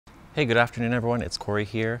Hey, good afternoon everyone, it's Cory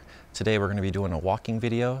here. Today we're going to be doing a walking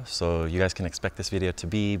video, so you guys can expect this video to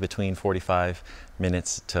be between 45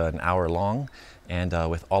 minutes to an hour long. And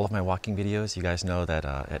with all of my walking videos, you guys know that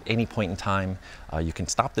at any point in time, you can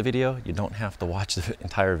stop the video. You don't have to watch the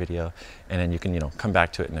entire video, and then you can come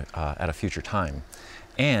back to it at a future time.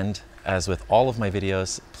 And as with all of my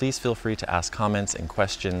videos, please feel free to ask comments and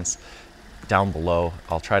questions down below.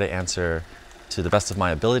 I'll try to answer to the best of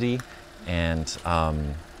my ability. And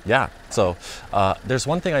yeah, so there's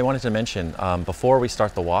one thing I wanted to mention before we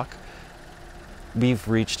start the walk. We've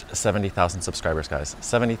reached 70,000 subscribers, guys.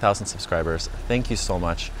 70,000 subscribers. Thank you so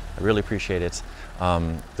much. I really appreciate it.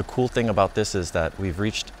 The cool thing about this is that we've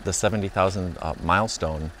reached the 70,000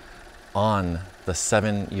 milestone on the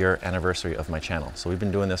 7-year anniversary of my channel. So we've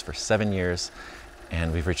been doing this for 7 years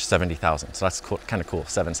and we've reached 70,000. So that's cool, kind of cool,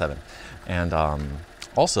 7-7. And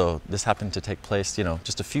also, this happened to take place,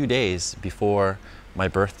 just a few days before my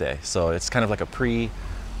birthday. So it's kind of like a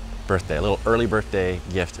pre-birthday, a little early birthday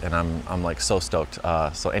gift, and I'm like so stoked.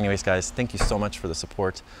 So anyways, guys, thank you so much for the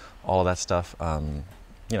support, all of that stuff.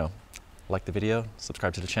 Like the video,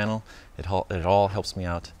 subscribe to the channel. It all helps me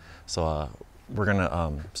out. So we're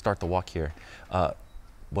gonna start the walk here.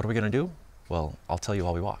 What are we gonna do? Well, I'll tell you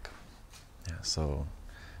while we walk. Yeah, so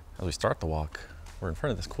as we start the walk, we're in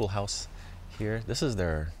front of this cool house here. This is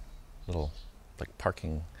their little like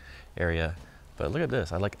parking area. But look at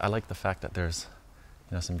this. I like the fact that there's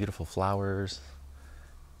some beautiful flowers,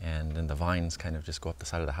 and then the vines kind of just go up the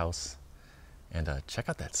side of the house. And check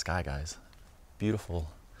out that sky, guys. Beautiful,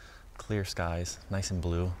 clear skies, nice and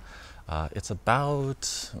blue. It's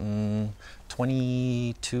about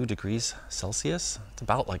 22 degrees Celsius. It's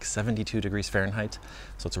about like 72 degrees Fahrenheit.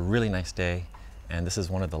 So it's a really nice day. And this is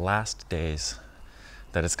one of the last days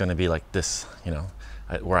that it's going to be like this,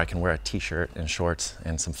 where I can wear a t-shirt and shorts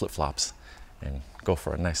and some flip-flops and go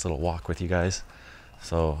for a nice little walk with you guys.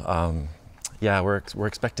 So yeah, we're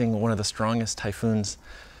expecting one of the strongest typhoons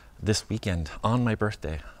this weekend on my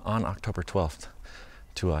birthday, on October 12th,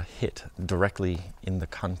 to hit directly in the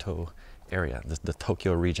Kanto area, the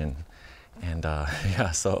Tokyo region. And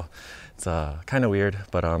yeah, so it's kind of weird,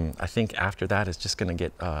 but I think after that it's just gonna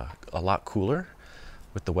get a lot cooler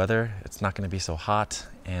with the weather. It's not gonna be so hot,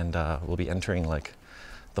 and we'll be entering like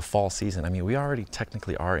the fall season. I mean, we already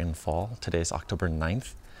technically are in fall. Today's October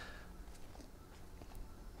 9th.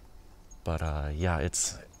 But yeah, it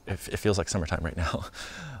feels like summertime right now.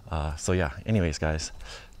 So yeah, anyways, guys,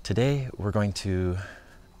 today we're going to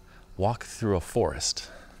walk through a forest.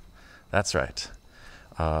 That's right.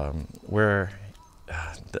 I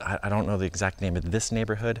don't know the exact name of this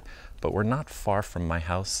neighborhood, but we're not far from my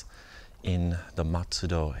house in the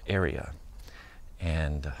Matsudo area.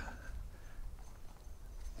 And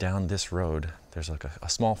down this road, there's like a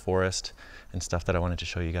small forest and stuff that I wanted to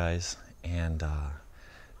show you guys. And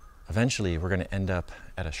eventually we're gonna end up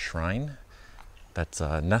at a shrine that's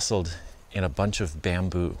nestled in a bunch of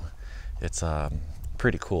bamboo. It's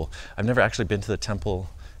pretty cool. I've never actually been to the temple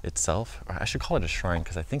itself, or I should call it a shrine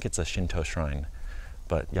because I think it's a Shinto shrine.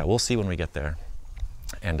 But yeah, we'll see when we get there.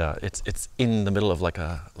 And it's in the middle of like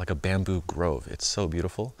a bamboo grove. It's so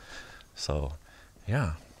beautiful. So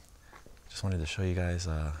yeah, just wanted to show you guys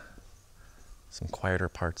some quieter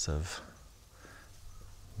parts of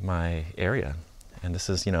my area. And this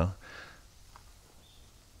is, like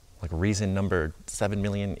reason number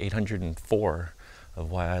 7,804,000 of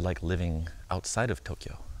why I like living outside of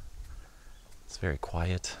Tokyo. It's very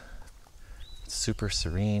quiet. It's super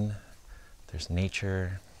serene. There's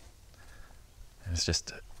nature. And it's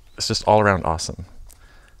just all around awesome.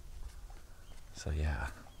 So yeah,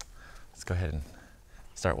 let's go ahead and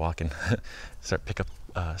start walking. start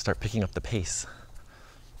picking up the pace.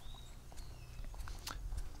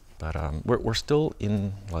 But we're still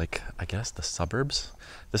in, like, I guess the suburbs.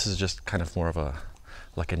 This is just kind of more of a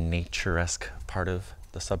nature-esque part of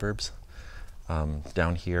the suburbs.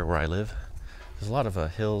 Down here where I live, there's a lot of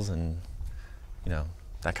hills and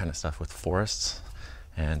that kind of stuff with forests.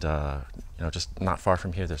 And just not far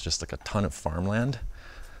from here, there's just like a ton of farmland,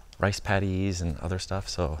 rice paddies and other stuff.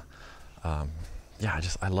 So yeah,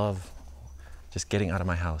 I love just getting out of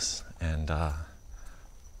my house and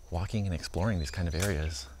walking and exploring these kind of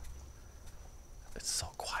areas. It's so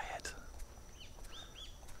quiet.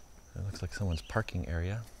 It looks like someone's parking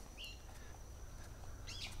area.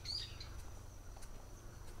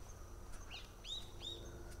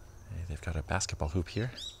 Hey, they've got a basketball hoop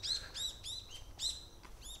here.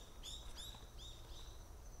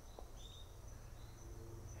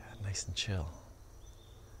 Yeah, nice and chill.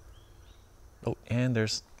 Oh, and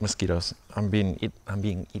there's mosquitoes. I'm being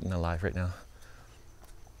eaten alive right now.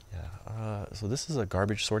 Yeah, So this is a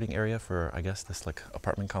garbage sorting area for, I guess, this like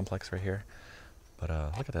apartment complex right here. But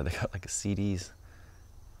look at that, they got like CDs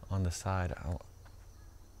on the side.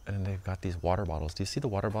 And then they've got these water bottles. Do you see the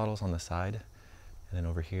water bottles on the side? And then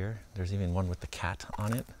over here, there's even one with the cat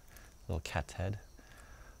on it, little cat's head.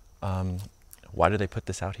 Why do they put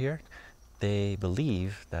this out here? They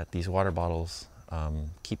believe that these water bottles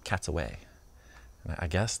keep cats away. And I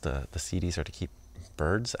guess the CDs are to keep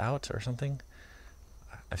birds out or something.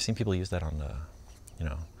 I've seen people use that on the, you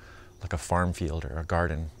know, like a farm field or a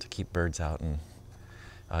garden to keep birds out. And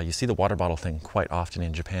you see the water bottle thing quite often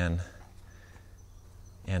in Japan.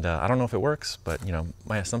 And I don't know if it works, but you know,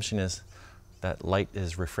 my assumption is that light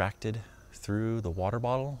is refracted through the water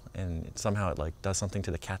bottle, and somehow it like does something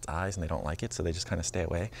to the cat's eyes and they don't like it, so they just kind of stay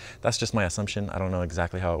away. That's just my assumption. I don't know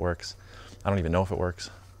exactly how it works. I don't even know if it works.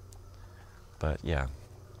 But yeah.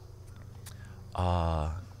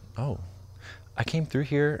 Oh, I came through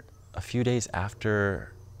here a few days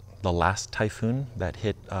after the last typhoon that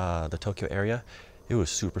hit the Tokyo area. It was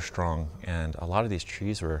super strong, and a lot of these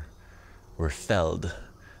trees were felled.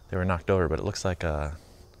 They were knocked over, but it looks like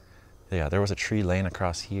yeah, there was a tree laying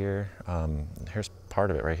across here. Here's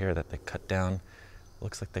part of it right here that they cut down.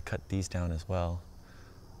 Looks like they cut these down as well.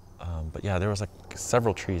 But yeah, there was like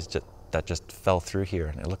several trees that just fell through here,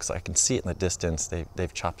 and it looks like I can see it in the distance.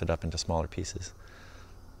 They've chopped it up into smaller pieces.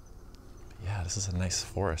 But yeah, this is a nice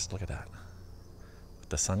forest. Look at that. With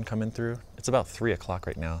the sun coming through. It's about 3 o'clock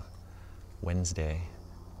right now, Wednesday.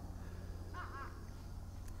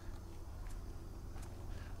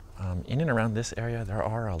 In and around this area, there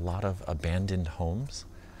are a lot of abandoned homes.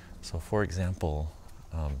 So for example,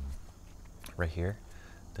 right here,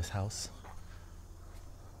 this house.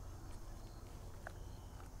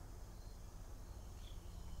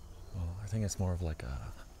 Well, I think it's more of like a,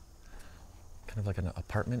 kind of like an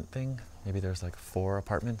apartment thing. Maybe there's like 4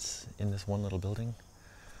 apartments in this one little building.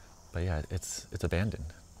 But yeah, it's abandoned.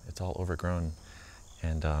 It's all overgrown.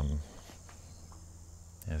 And yeah,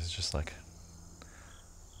 it's just like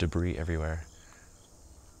debris everywhere.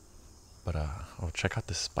 But oh, check out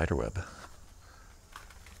this spider web.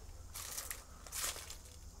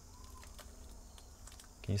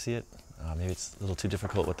 Can you see it? Maybe it's a little too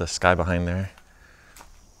difficult with the sky behind there.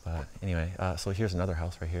 But anyway, so here's another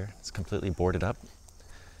house right here. It's completely boarded up.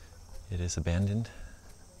 It is abandoned.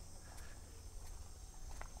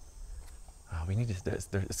 We need to,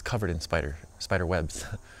 it's covered in spider webs.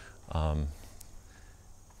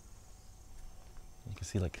 You can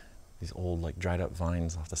see like these old like dried up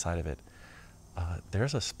vines off the side of it.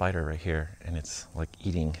 There's a spider right here, and it's like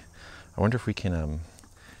eating. I wonder if we can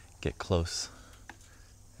get close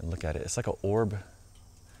and look at it. It's like an orb.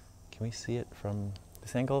 Can we see it from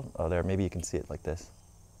this angle? Oh, there, maybe you can see it like this.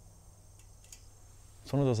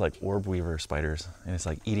 It's one of those like orb weaver spiders, and it's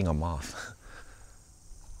like eating a moth.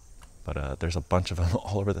 But there's a bunch of them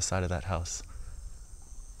all over the side of that house.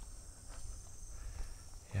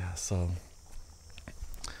 Yeah, so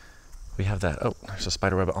we have that. Oh, there's a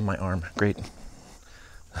spider web on my arm. Great.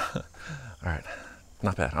 All right,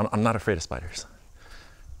 not bad. I'm not afraid of spiders.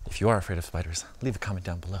 If you are afraid of spiders, leave a comment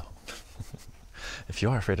down below. If you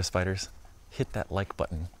are afraid of spiders, hit that like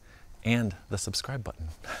button and the subscribe button.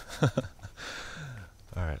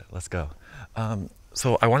 All right, let's go.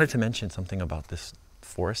 So I wanted to mention something about this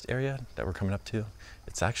forest area that we're coming up to.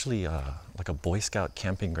 It's actually like a Boy Scout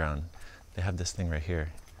camping ground. They have this thing right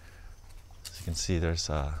here. As you can see, there's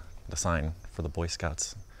the sign for the Boy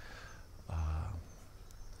Scouts.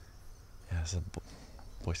 Yeah, so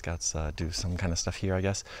Boy Scouts do some kind of stuff here, I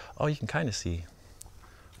guess. Oh, you can kind of see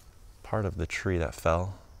part of the tree that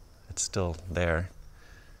fell. It's still there.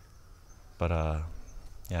 But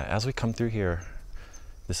yeah, as we come through here,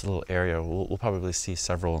 this little area, we'll probably see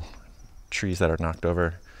several trees that are knocked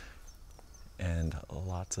over and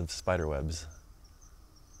lots of spider webs.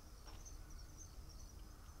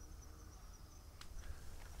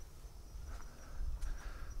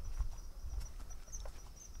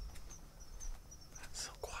 It's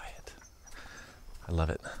so quiet. I love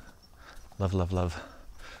it. Love, love, love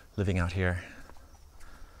living out here.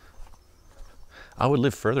 I would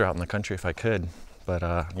live further out in the country if I could, but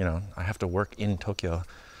you know, I have to work in Tokyo.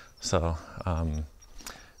 So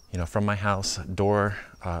you know, from my house, door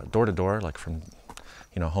to door, like from,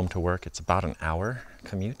 you know, home to work, it's about an hour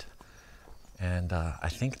commute. And I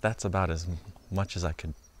think that's about as much as I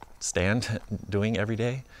could stand doing every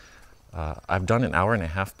day. I've done an hour and a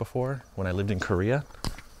half before when I lived in Korea.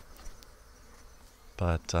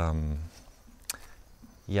 But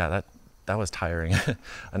yeah, that was tiring.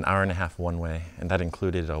 An hour and a half one way. And that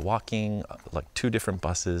included walking, like 2 different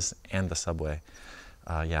buses and the subway.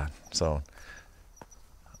 Yeah, so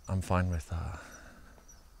I'm fine with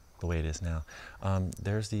the way it is now.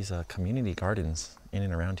 There's these community gardens in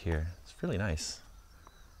and around here. It's really nice.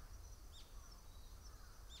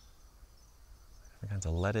 Different kinds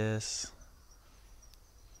of lettuce,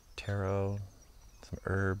 taro, some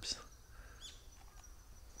herbs.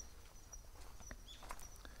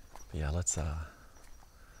 But yeah, let's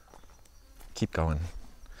keep going.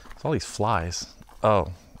 There's all these flies.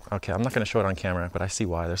 Oh, okay, I'm not gonna show it on camera, but I see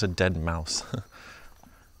why. There's a dead mouse.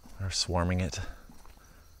 They're swarming it.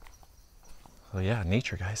 So yeah,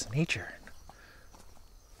 nature, guys, nature.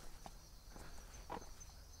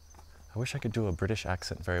 I wish I could do a British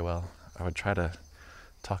accent very well. I would try to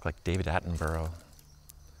talk like David Attenborough.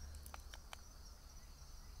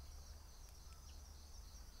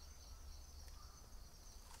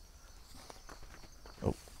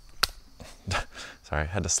 Oh, sorry, I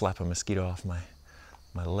had to slap a mosquito off my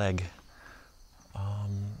leg.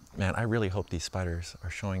 Man, I really hope these spiders are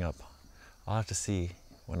showing up. I'll have to see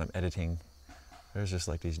when I'm editing. There's just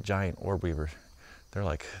like these giant orb weavers. They're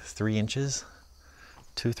like 3 inches,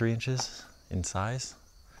 2-3 inches in size.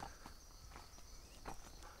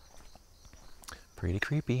 Pretty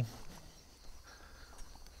creepy.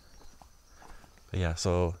 But yeah,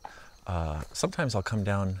 so sometimes I'll come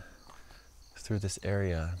down through this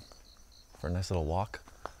area for a nice little walk.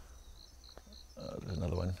 There's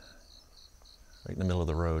another one right in the middle of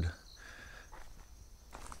the road.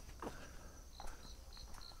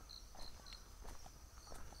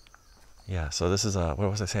 Yeah, so this is what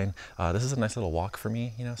was I saying? This is a nice little walk for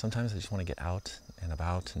me. You know, sometimes I just want to get out and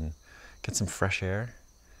about and get some fresh air.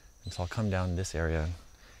 And so I'll come down this area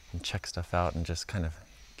and check stuff out and just kind of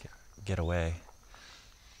get away.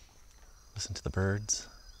 Listen to the birds.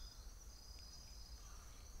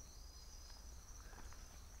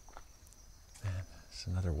 Man, there's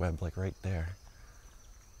another web like right there.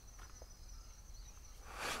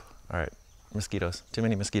 All right, mosquitoes, too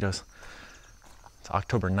many mosquitoes. It's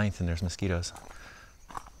October 9th and there's mosquitoes.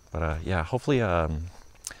 But yeah, hopefully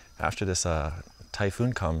after this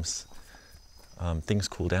typhoon comes, things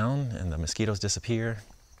cool down and the mosquitoes disappear.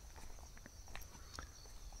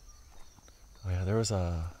 Oh yeah, there was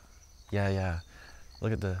a, yeah.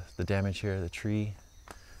 Look at the damage here. The tree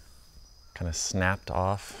kind of snapped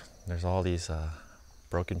off. There's all these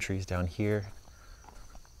broken trees down here.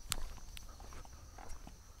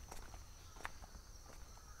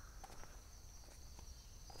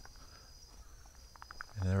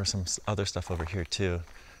 And there was some other stuff over here too,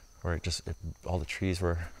 where all the trees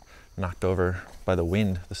were knocked over by the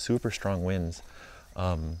wind, the super strong winds.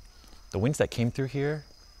 The winds that came through here,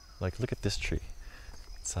 like look at this tree.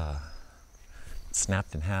 It's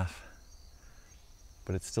snapped in half,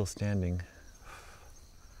 but it's still standing.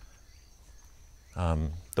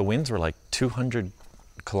 The winds were like 200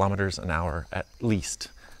 kilometers an hour at least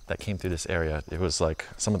that came through this area. It was like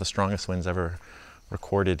some of the strongest winds ever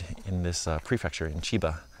recorded in this prefecture in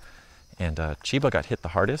Chiba. And Chiba got hit the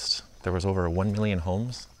hardest. There was over 1 million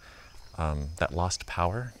homes that lost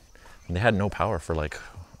power. And they had no power for like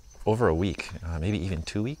over a week, maybe even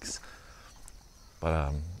 2 weeks.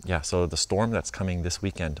 But yeah, so the storm that's coming this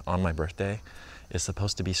weekend on my birthday is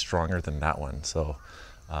supposed to be stronger than that one. So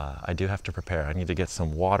I do have to prepare. I need to get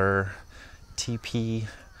some water, TP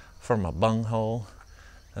for my bunghole.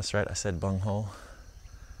 That's right, I said bunghole.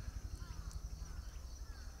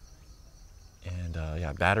 And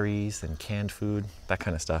yeah, batteries and canned food, that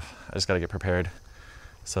kind of stuff. I just gotta get prepared.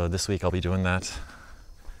 So this week I'll be doing that.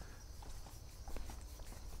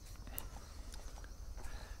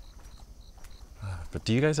 But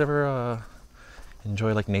do you guys ever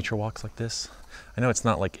enjoy like nature walks like this? I know it's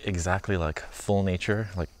not like exactly like full nature,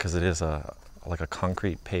 like because it is like a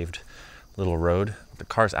concrete paved little road. The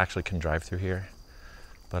cars actually can drive through here.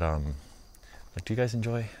 But like, do you guys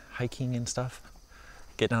enjoy hiking and stuff?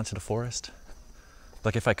 Getting out to the forest?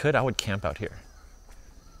 Like if I could, I would camp out here.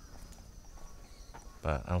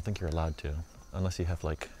 But I don't think you're allowed to, unless you have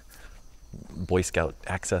like Boy Scout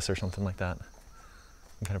access or something like that.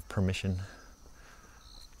 Some kind of permission.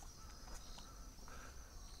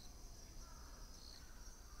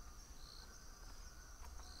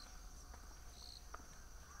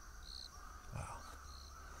 Wow.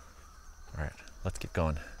 All right, let's get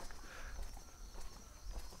going.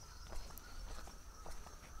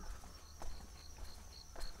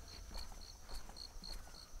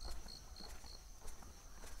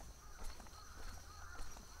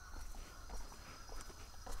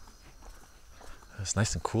 It's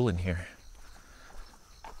nice and cool in here.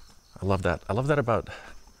 I love that. I love that about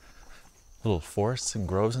little forests and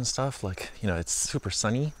groves and stuff. Like, you know, it's super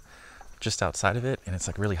sunny just outside of it and it's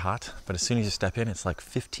like really hot. But as soon as you step in, it's like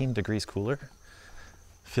 15 degrees cooler.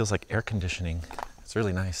 Feels like air conditioning. It's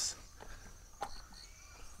really nice.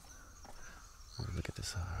 Ooh, look at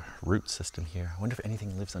this root system here. I wonder if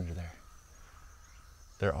anything lives under there.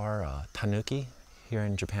 There are tanuki here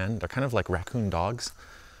in Japan. They're kind of like raccoon dogs.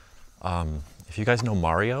 If you guys know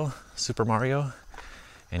Mario, Super Mario,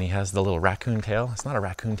 and he has the little raccoon tail, it's not a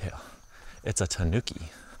raccoon tail, it's a tanuki.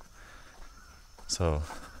 So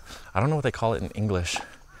I don't know what they call it in English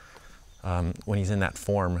when he's in that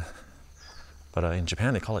form, but in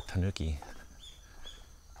Japan they call it tanuki.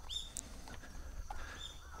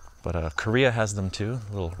 But Korea has them too,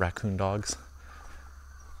 little raccoon dogs.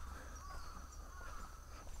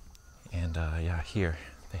 And yeah, here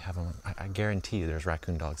they have them. I guarantee you there's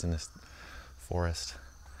raccoon dogs in this forest.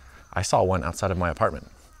 I saw one outside of my apartment.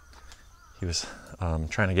 He was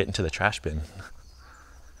trying to get into the trash bin.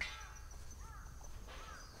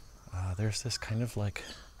 There's this kind of like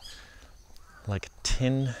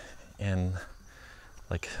tin and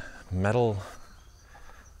like metal.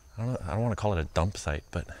 I don't want to call it a dump site,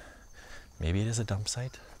 but maybe it is a dump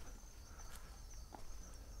site.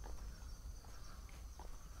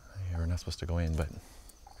 Yeah, we're not supposed to go in, but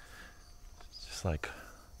it's just like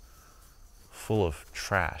full of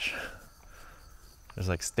trash. There's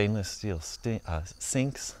like stainless steel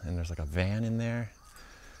sinks, and there's like a van in there.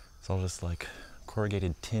 It's all just like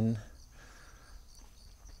corrugated tin.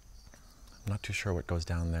 I'm not too sure what goes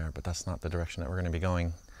down there, but that's not the direction that we're going to be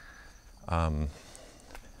going.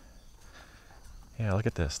 Yeah, look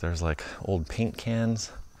at this. There's like old paint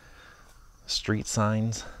cans, street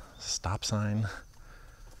signs, stop sign.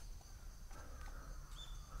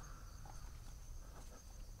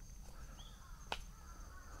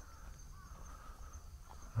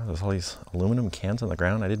 Oh, there's all these aluminum cans on the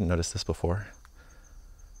ground. I didn't notice this before.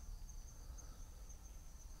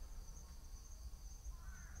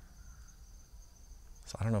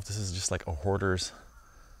 So I don't know if this is just like a hoarder's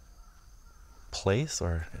place,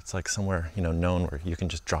 or it's like somewhere, you know, known where you can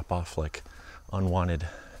just drop off like unwanted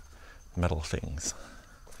metal things.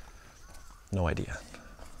 No idea.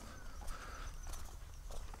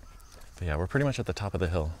 But yeah, we're pretty much at the top of the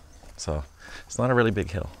hill, so it's not a really big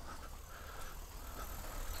hill.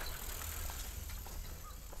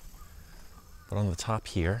 But on the top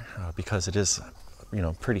here, because it is, you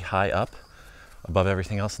know, pretty high up above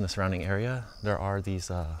everything else in the surrounding area, there are these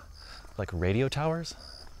like radio towers.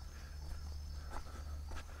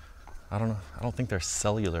 I don't think they're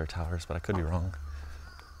cellular towers, but I could be wrong.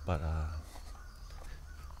 But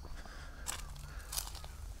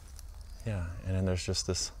yeah, and then there's just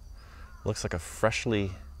this, looks like a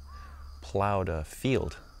freshly plowed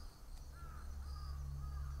field.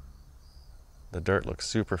 The dirt looks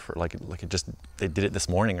super, like it just, they did it this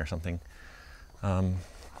morning or something.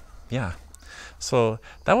 Yeah, so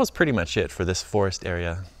that was pretty much it for this forest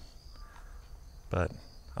area. But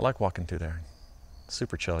I like walking through there.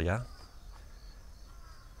 Super chill, yeah?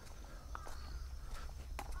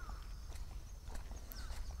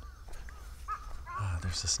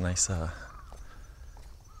 There's this nice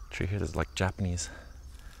tree here that's like Japanese,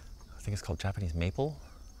 I think it's called Japanese maple.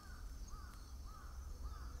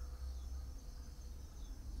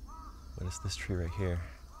 What is this tree right here?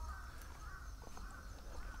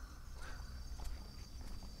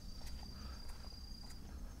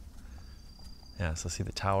 Yeah, so see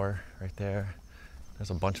the tower right there. There's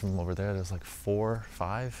a bunch of them over there. There's like 4,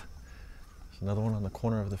 5. There's another one on the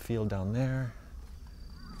corner of the field down there.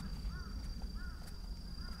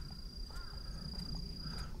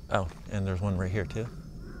 Oh, and there's one right here too.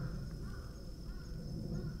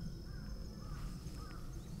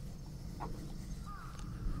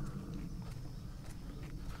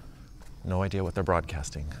 No idea what they're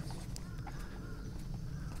broadcasting.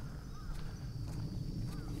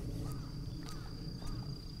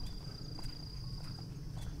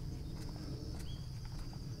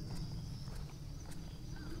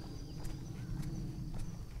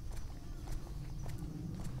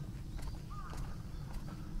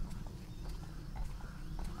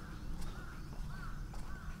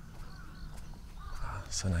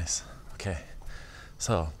 So nice. Okay,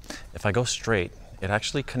 so if I go straight, it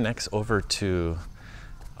actually connects over to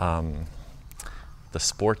the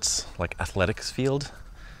sports, like athletics field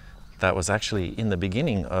that was actually in the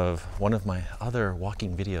beginning of one of my other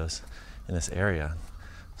walking videos in this area.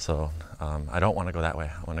 So I don't want to go that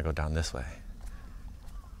way. I want to go down this way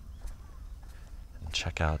and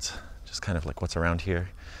check out just kind of like what's around here.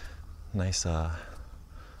 Nice some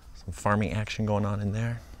farming action going on in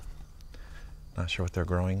there. Not sure what they're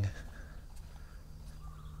growing.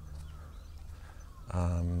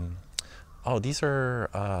 Oh, these are,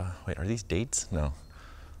 wait, are these dates? No.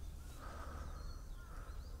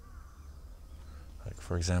 Like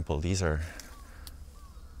For example, these are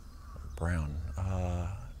brown.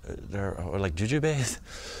 They're like jujubes.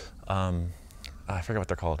 I forget what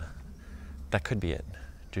they're called. That could be it.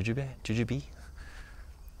 Jujube?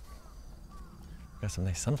 Got some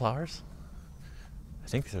nice sunflowers. I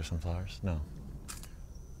think these are sunflowers. No.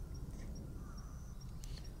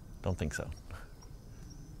 Don't think so.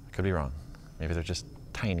 I could be wrong. Maybe they're just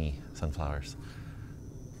tiny sunflowers.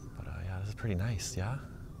 But yeah, this is pretty nice, yeah?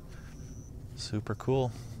 Super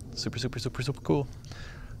cool. Super cool.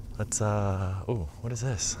 Let's, oh, what is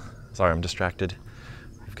this? Sorry, I'm distracted.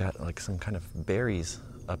 We've got like some kind of berries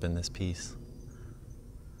up in this piece.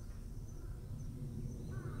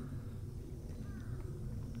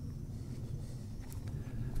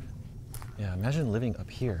 Yeah, imagine living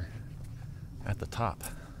up here at the top.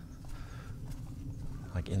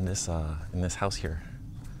 Like in this house here.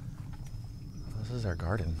 This is our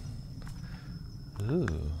garden. Ooh.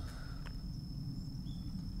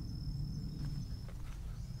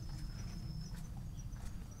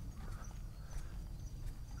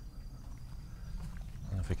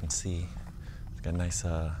 I don't know if we can see. It's got nice,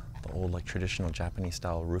 the old like traditional Japanese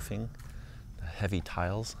style roofing, the heavy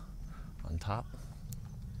tiles on top.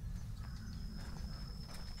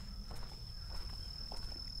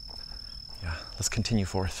 Yeah, let's continue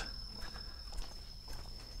forth.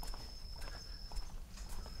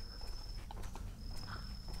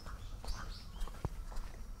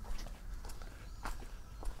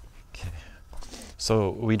 Okay,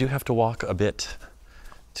 so we do have to walk a bit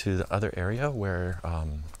to the other area where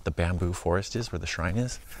the bamboo forest is, where the shrine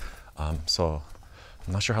is. So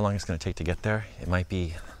I'm not sure how long it's going to take to get there. It might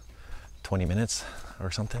be 20 minutes or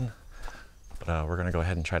something, but we're going to go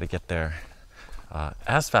ahead and try to get there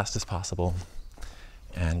as fast as possible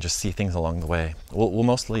and just see things along the way. We'll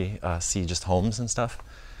mostly see just homes and stuff,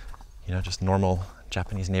 you know, just normal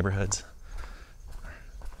Japanese neighborhoods.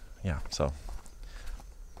 Yeah, so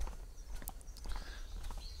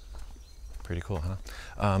pretty cool, huh?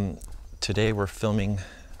 Today we're filming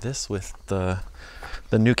this with the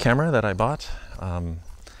new camera that I bought.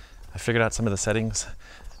 I figured out some of the settings,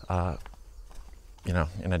 you know,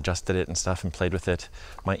 and adjusted it and stuff and played with it.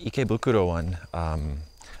 My Ikebukuro one,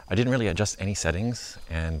 I didn't really adjust any settings,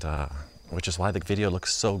 and which is why the video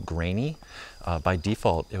looks so grainy. By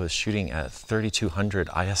default, it was shooting at 3200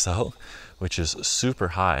 ISO, which is super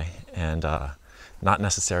high and not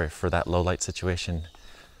necessary for that low light situation,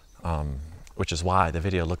 which is why the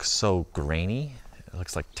video looks so grainy. It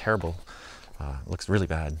looks like terrible. It looks really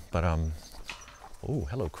bad, but oh,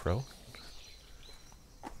 hello crow.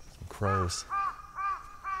 Some crows.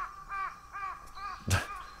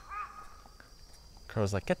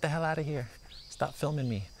 Crow's like, get the hell out of here. Stop filming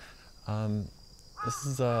me. This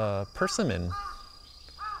is a persimmon.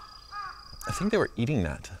 I think they were eating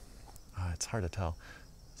that. It's hard to tell.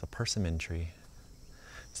 It's a persimmon tree.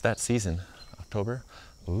 It's that season, October.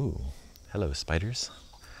 Ooh, hello spiders.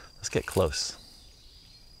 Let's get close.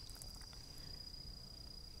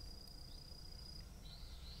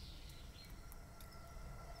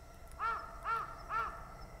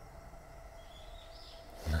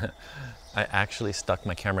 I actually stuck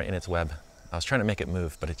my camera in its web. I was trying to make it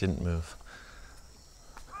move, but it didn't move.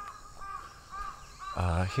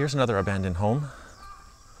 Here's another abandoned home.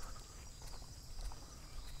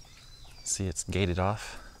 See, it's gated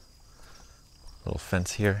off. Little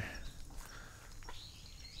fence here.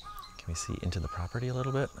 Can we see into the property a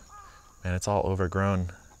little bit? And it's all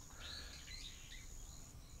overgrown.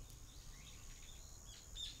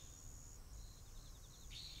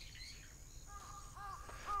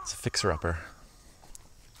 It's a fixer-upper.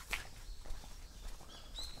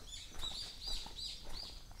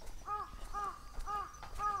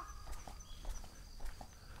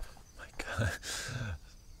 My God.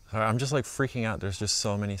 I'm just like freaking out. There's just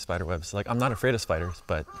so many spider webs. Like, I'm not afraid of spiders,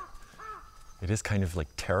 but it is kind of like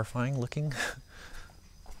terrifying looking.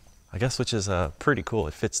 I guess, which is pretty cool.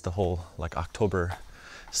 It fits the whole like October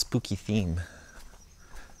spooky theme.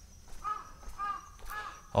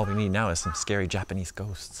 All we need now is some scary Japanese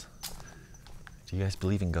ghosts. Do you guys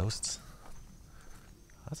believe in ghosts?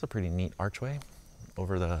 That's a pretty neat archway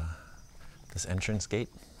over this entrance gate.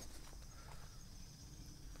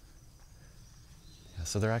 Yeah,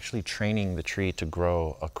 so they're actually training the tree to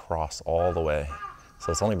grow across all the way.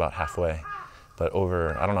 So it's only about halfway, but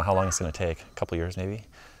over, I don't know how long it's gonna take, a couple years maybe,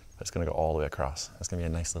 but it's gonna go all the way across. It's gonna be a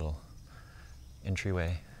nice little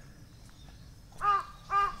entryway.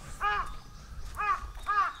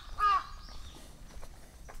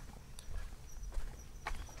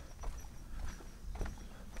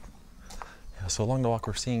 So along the walk,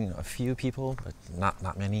 we're seeing a few people, but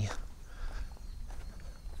not many.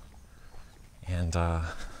 and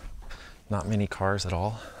not many cars at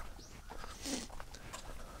all.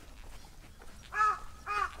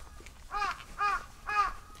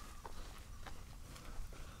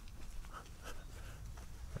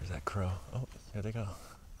 Where's that crow? Oh, there they go.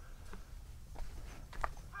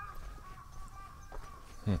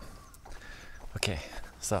 Okay,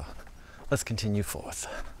 so let's continue forth.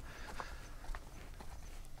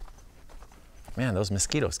 Man, those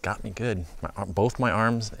mosquitoes got me good. Both my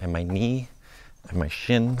arms and my knee and my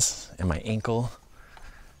shins and my ankle.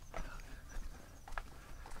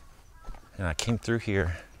 And I came through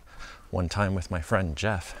here one time with my friend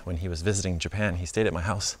Jeff when he was visiting Japan. He stayed at my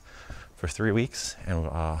house for 3 weeks and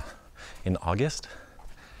in August.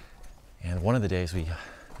 And one of the days we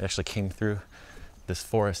actually came through this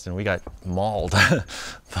forest and we got mauled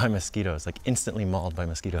by mosquitoes, like instantly mauled by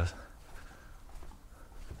mosquitoes.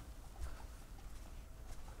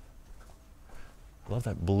 I love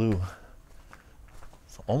that blue.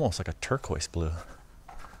 It's almost like a turquoise blue.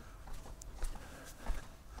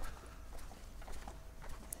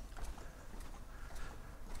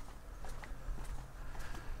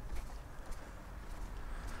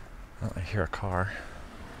 Oh, I hear a car.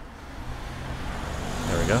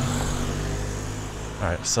 There we go. All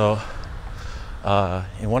right, so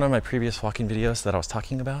in one of my previous walking videos that I was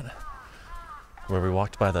talking about, where we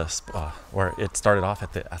walked by the, where it started off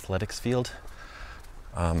at the athletics field,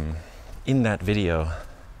 in that video,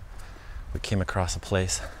 we came across a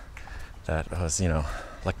place that was, you know,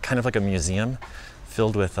 like kind of like a museum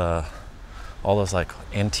filled with all those like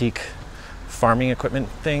antique farming equipment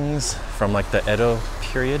things from like the Edo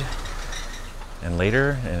period and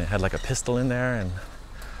later, and it had like a pistol in there and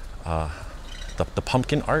the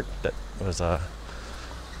pumpkin art that was that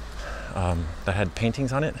had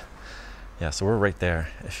paintings on it. Yeah, so we're right there.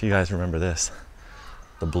 If you guys remember this,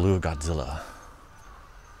 the blue Godzilla.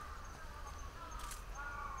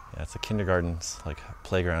 Yeah, it's a kindergarten's like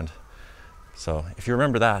playground. So if you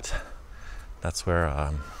remember that, that's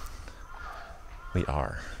where we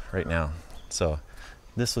are right now. So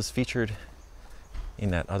this was featured in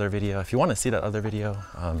that other video. If you want to see that other video,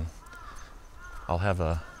 I'll have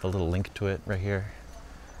the little link to it right here.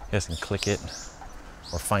 You guys can click it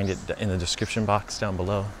or find it in the description box down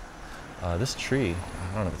below. This tree,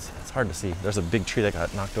 I don't know, it's hard to see. There's a big tree that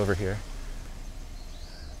got knocked over here.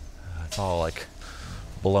 It's all like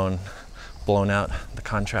blown out, the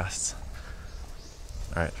contrasts.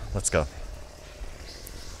 All right, let's go.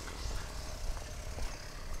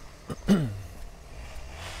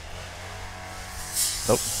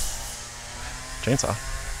 Nope. Chainsaw.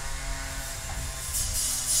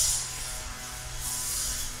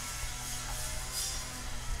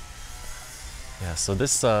 Yeah, so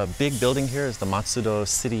this big building here is the Matsudo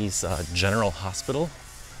City's General Hospital.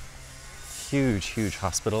 Huge, huge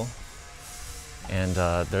hospital. And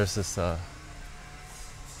there's this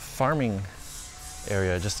farming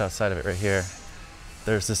area just outside of it right here.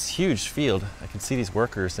 There's this huge field. I can see these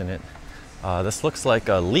workers in it. This looks like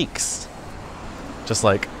leeks. Just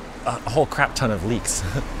like a whole crap ton of leeks.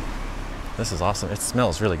 This is awesome. It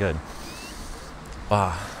smells really good.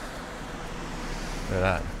 Wow. Look at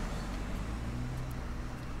that.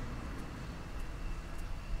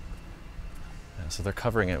 Yeah, so they're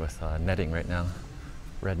covering it with netting right now.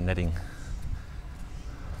 Red netting.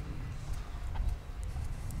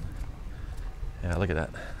 Yeah, look at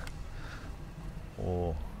that.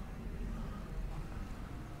 Oh.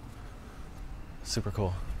 Super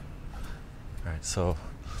cool. All right, so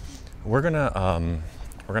we're gonna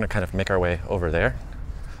kind of make our way over there.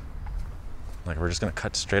 Like we're just gonna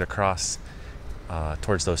cut straight across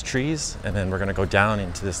towards those trees, and then we're gonna go down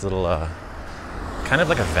into this little kind of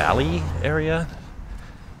like a valley area.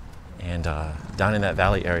 And down in that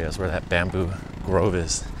valley area is where that bamboo grove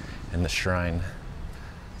is and the shrine.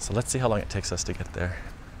 So let's see how long it takes us to get there.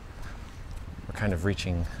 We're kind of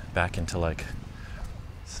reaching back into like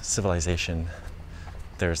civilization.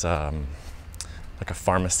 There's like a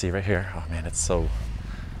pharmacy right here. Oh man, it's so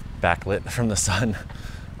backlit from the sun.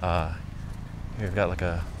 Here we've got like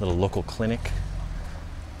a little local clinic.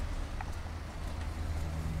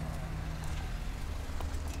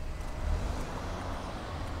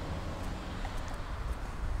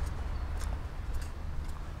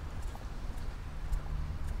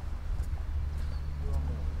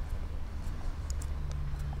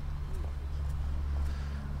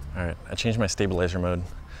 All right, I changed my stabilizer mode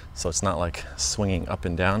so it's not like swinging up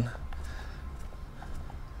and down.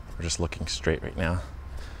 We're just looking straight right now.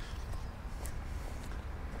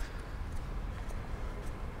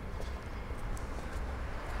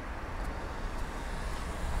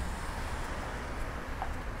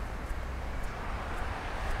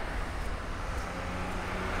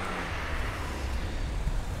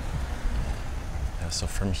 So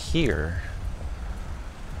from here,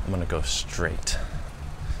 I'm gonna go straight.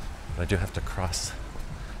 But I do have to cross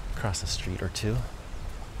a street or two.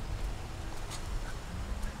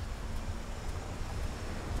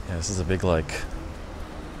 Yeah, this is a big like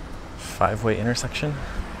 5-way intersection.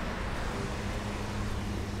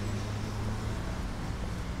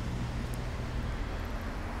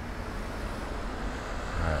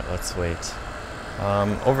 All right, let's wait.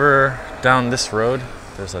 Over down this road,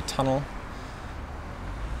 there's a tunnel.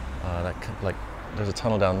 There's a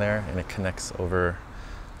tunnel down there, and it connects over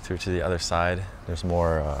through to the other side. There's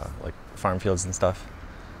more like farm fields and stuff.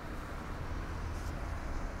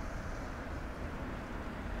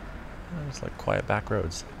 Just like quiet back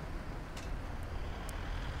roads.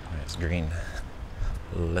 All right, it's green.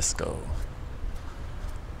 Let's go.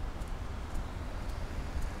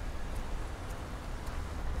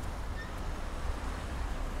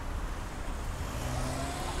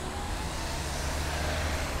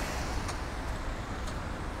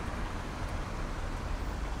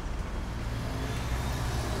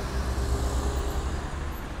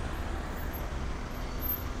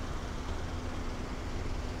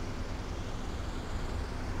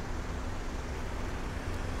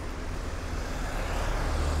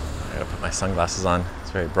 I gotta put my sunglasses on.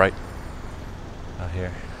 It's very bright out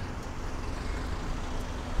here.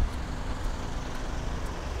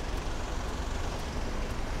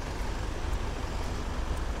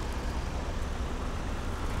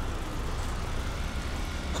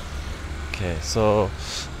 Okay, so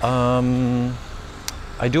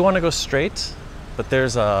I do want to go straight, but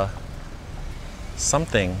there's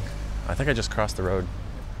something. I think I just crossed the road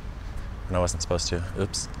when I wasn't supposed to.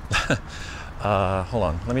 Oops. Hold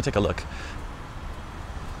on, let me take a look.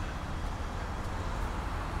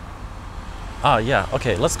 Yeah,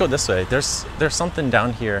 okay, let's go this way. There's something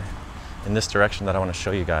down here in this direction that I want to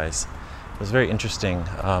show you guys. It was very interesting.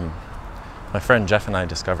 My friend Jeff and I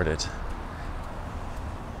discovered it.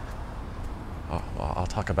 Oh, well, I'll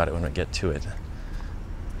talk about it when we get to it.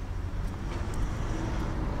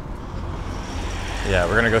 Yeah,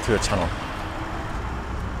 we're gonna go through a tunnel.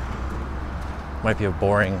 Might be a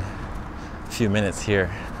boring few minutes here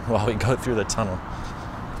while we go through the tunnel.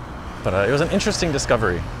 But it was an interesting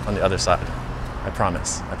discovery on the other side. I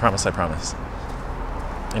promise, I promise, I promise.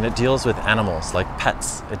 And it deals with animals, like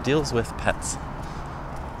pets. It deals with pets.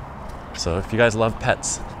 So if you guys love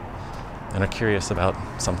pets and are curious about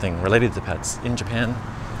something related to pets in Japan,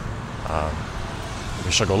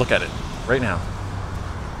 we should go look at it right now.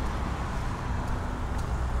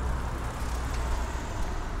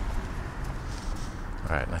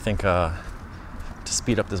 All right, and I think to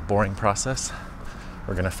speed up this boring process,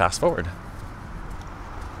 we're gonna fast forward.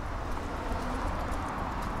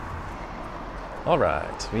 All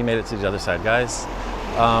right, we made it to the other side, guys.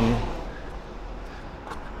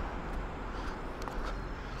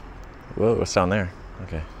 Whoa, what's down there?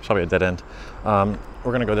 Okay, it's probably a dead end. We're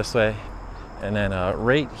gonna go this way, and then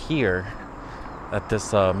right here at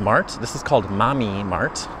this mart, this is called Mami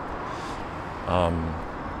Mart.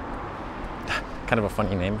 Kind of a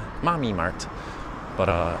funny name, Mami Mart. But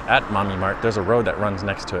at Mami Mart, there's a road that runs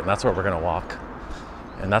next to it, and that's where we're gonna walk.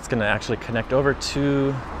 And that's gonna actually connect over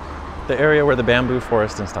to the area where the bamboo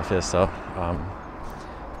forest and stuff is. So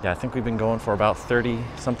yeah, I think we've been going for about 30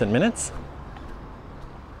 something minutes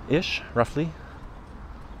ish, roughly.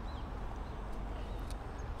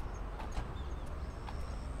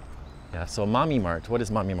 Yeah, so Mami Mart, what is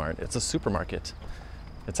Mami Mart? It's a supermarket.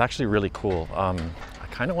 It's actually really cool. I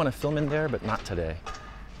kind of want to film in there, but not today.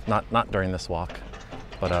 Not during this walk.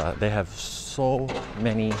 But they have so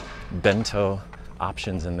many bento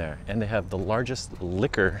options in there, and they have the largest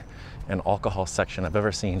liquor and alcohol section I've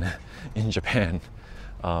ever seen in Japan.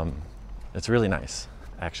 It's really nice,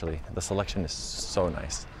 actually. The selection is so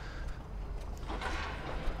nice.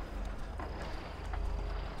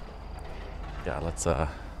 Yeah, let's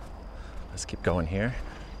keep going here.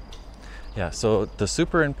 Yeah, so the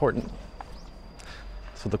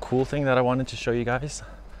cool thing that I wanted to show you guys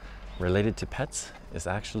related to pets is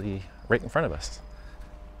actually right in front of us.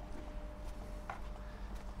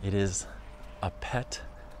 It is a pet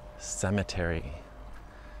cemetery.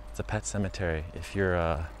 It's a pet cemetery. If you're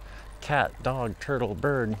a cat, dog, turtle,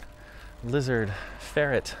 bird, lizard,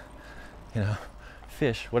 ferret, you know,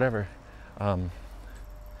 fish, whatever, when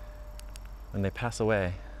they pass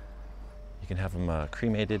away, you can have them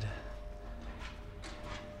cremated.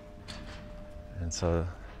 And so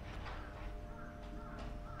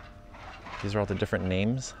these are all the different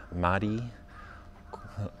names: Mari,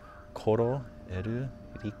 Koro, Eru,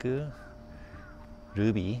 Riku,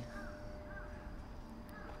 Ruby,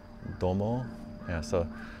 Domo. Yeah, so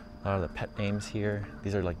A lot of the pet names here.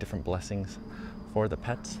 These are like different blessings for the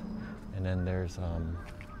pets. And then there's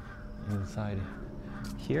inside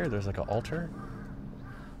here, there's like an altar.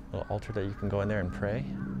 A little altar that you can go in there and pray.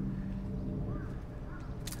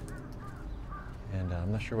 And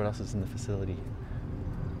I'm not sure what else is in the facility.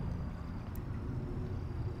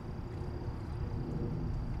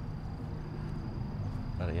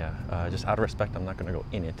 But yeah, just out of respect, I'm not going to go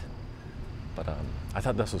in it. But I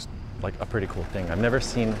thought this was like a pretty cool thing. I've never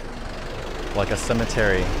seen like a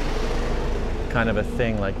cemetery kind of a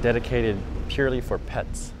thing, like dedicated purely for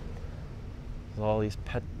pets. There's all these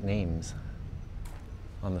pet names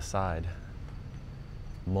on the side.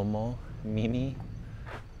 Momo, Mimi,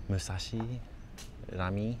 Musashi,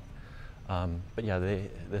 Rami. But yeah,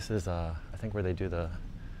 this is I think where they do the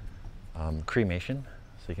cremation.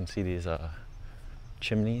 So you can see these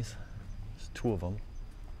chimneys. There's two of them.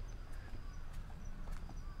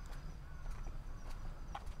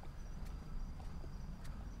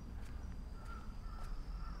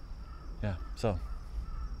 Yeah, so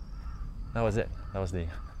that was it. That was the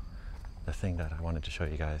thing that I wanted to show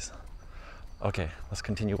you guys. Okay, let's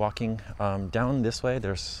continue walking. Down this way,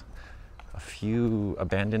 there's a few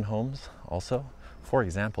abandoned homes also. For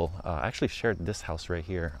example, I actually shared this house right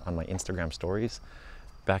here on my Instagram stories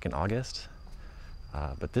back in August.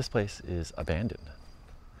 But this place is abandoned.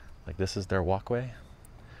 Like this is their walkway,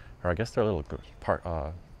 or I guess their little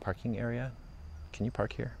parking area. Can you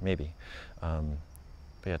park here? Maybe.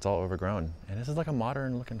 But yeah, it's all overgrown. And this is like a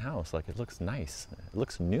modern looking house. Like it looks nice. It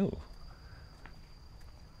looks new.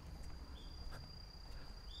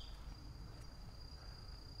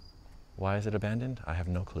 Why is it abandoned? I have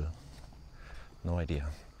no clue. No idea.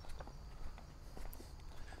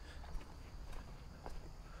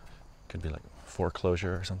 Could be like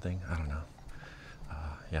foreclosure or something. I don't know.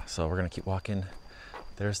 Yeah, so we're gonna keep walking.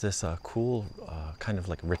 There's this cool kind of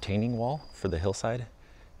like retaining wall for the hillside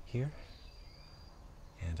here.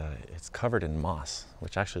 And it's covered in moss,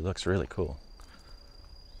 which actually looks really cool.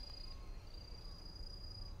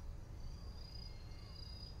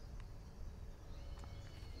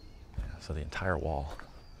 Yeah, so the entire wall.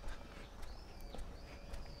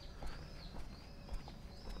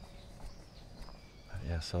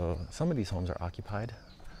 Yeah, so some of these homes are occupied,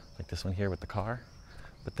 like this one here with the car,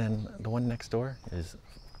 but then the one next door is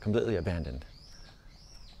completely abandoned.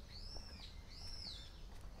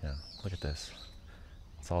 Yeah, look at this.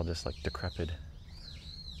 It's all just like decrepit,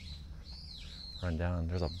 run down.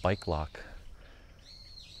 There's a bike lock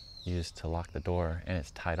used to lock the door, and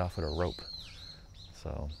it's tied off with a rope.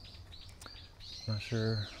 So, not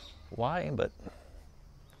sure why, but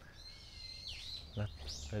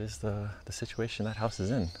that is the situation that house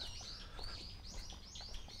is in.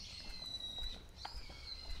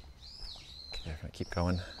 Okay, I'm gonna keep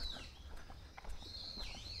going.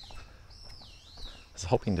 I was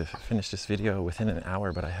hoping to finish this video within an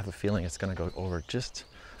hour, but I have a feeling it's gonna go over just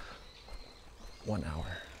 1 hour.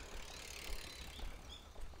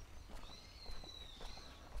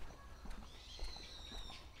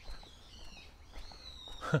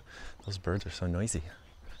 Those birds are so noisy.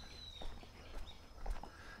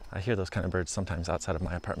 I hear those kind of birds sometimes outside of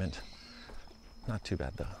my apartment. Not too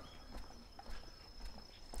bad though.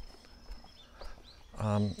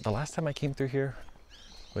 The last time I came through here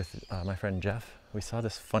with my friend Jeff, we saw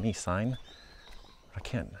this funny sign. I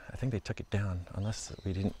think they took it down, unless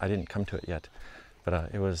I didn't come to it yet.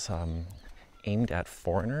 But it was aimed at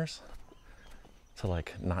foreigners to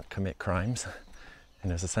like not commit crimes.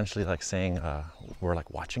 And it was essentially like saying, we're like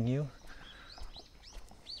watching you.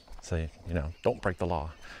 So, you know, don't break the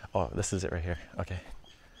law. Oh, this is it right here. Okay.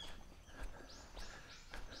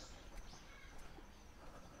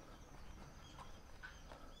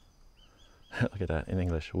 Look at that in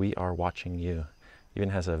English. We are watching you. Even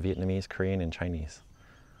has a Vietnamese, Korean, and Chinese.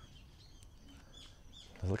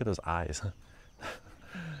 Look at those eyes.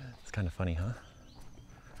 It's kind of funny, huh?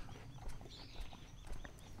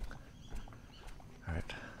 All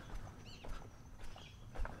right.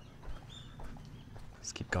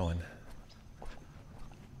 Let's keep going.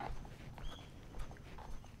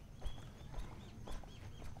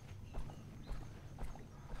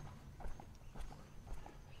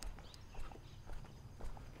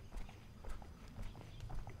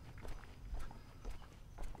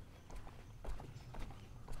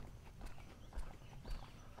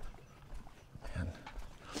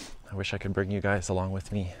 I wish I could bring you guys along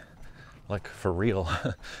with me, like for real,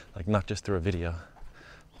 like not just through a video.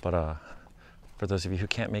 But for those of you who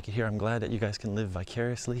can't make it here, I'm glad that you guys can live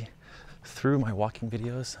vicariously through my walking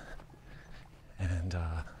videos and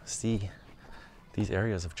see these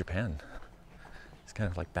areas of Japan. It's kind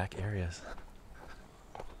of like back areas.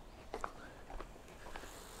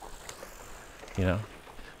 You know,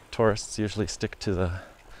 tourists usually stick to the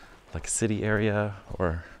like city area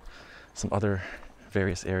or some other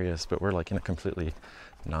various areas, but we're like in a completely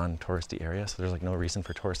non-touristy area, so there's like no reason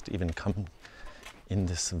for tourists to even come in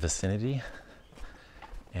this vicinity.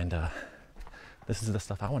 And this is the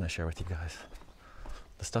stuff I want to share with you guys.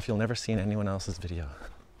 The stuff you'll never see in anyone else's video.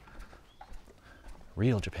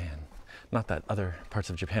 Real Japan. Not that other parts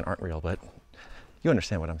of Japan aren't real, but you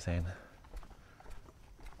understand what I'm saying.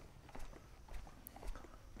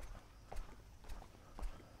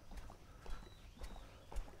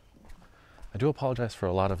 I do apologize for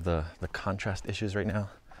a lot of the contrast issues right now.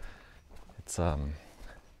 It's I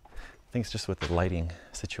think it's just with the lighting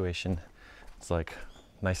situation. It's like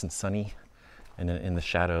nice and sunny, and then in the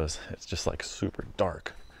shadows it's just like super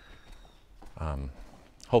dark.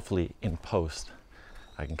 Hopefully in post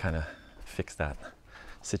I can kind of fix that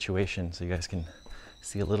situation so you guys can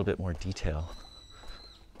see a little bit more detail.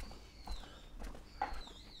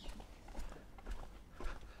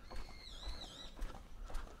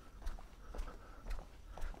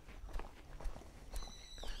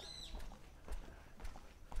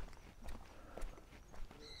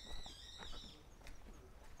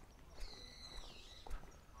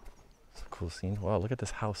 Cool scene. Wow, look at this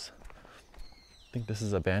house. I think this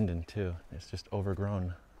is abandoned too. It's just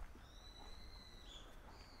overgrown.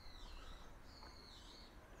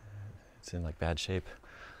 It's in like bad shape.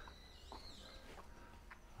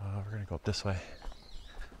 We're gonna go up this way.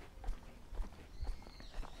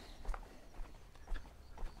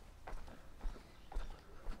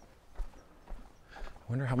 I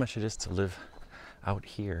wonder how much it is to live out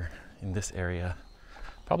here in this area.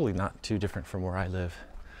 Probably not too different from where I live.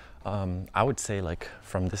 I would say like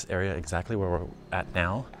from this area exactly where we're at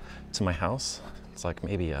now to my house, it's like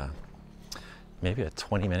maybe a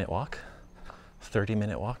 20-minute walk,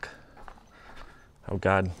 30-minute walk. Oh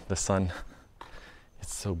God, the sun,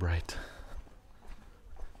 it's so bright.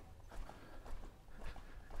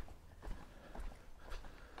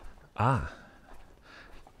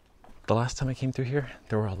 The last time I came through here,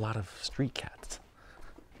 there were a lot of street cats.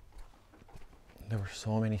 There were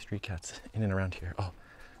so many street cats in and around here. Oh,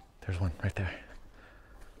 there's one right there.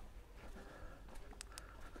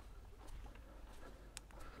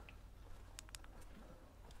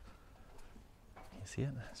 Can you see it?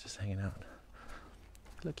 It's just hanging out.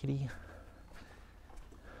 Hello, kitty.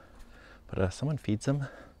 But someone feeds them.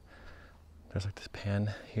 There's like this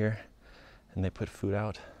pan here, and they put food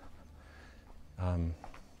out.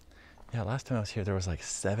 Yeah, last time I was here, there was like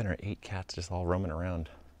 7 or 8 cats just all roaming around.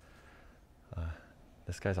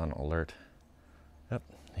 This guy's on alert. Yep,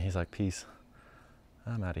 he's like, peace,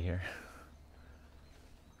 I'm out of here.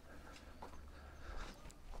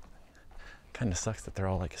 Kind of sucks that they're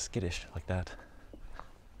all like skittish like that.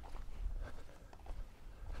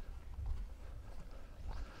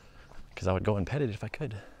 Because I would go and pet it if I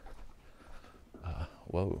could.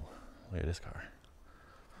 Whoa, look at this car.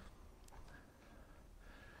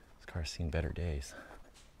 This car's seen better days.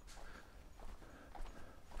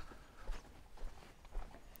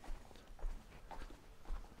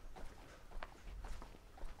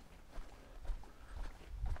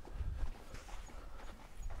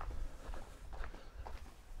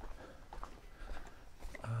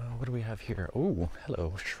 What do we have here? Oh,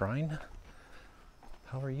 hello, shrine.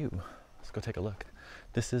 How are you? Let's go take a look.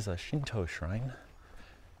 This is a Shinto shrine,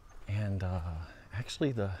 and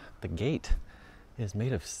actually the gate is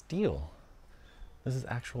made of steel. This is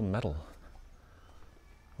actual metal.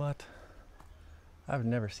 What? I've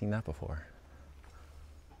never seen that before.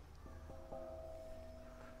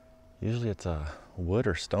 Usually it's wood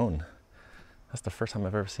or stone. That's the first time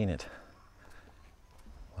I've ever seen it.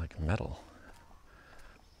 Like metal.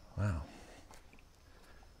 Wow.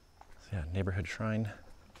 So yeah, neighborhood shrine.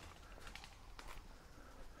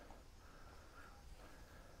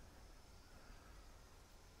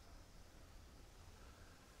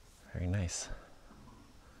 Very nice.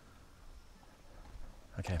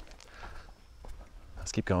 Okay,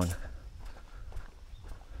 let's keep going.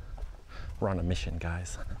 We're on a mission,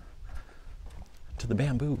 guys. To the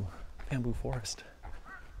bamboo forest.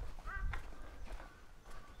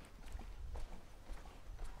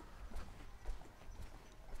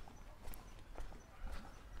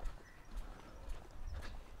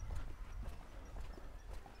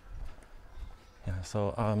 Yeah,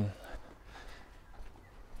 so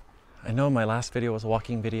I know my last video was a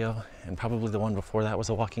walking video, and probably the one before that was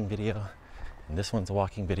a walking video, and this one's a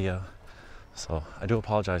walking video. So I do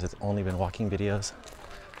apologize, it's only been walking videos.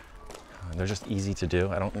 They're just easy to do.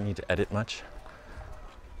 I don't need to edit much.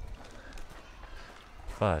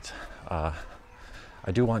 But I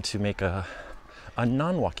do want to make a a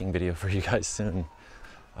non-walking video for you guys soon.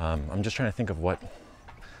 I'm just trying to think of what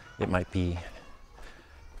it might be.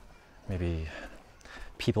 Maybe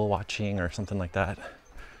people watching or something like that,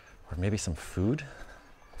 or maybe some food.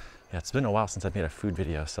 Yeah, it's been a while since I've made a food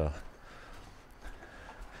video, so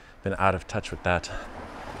been out of touch with that.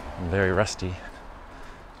 I'm very rusty,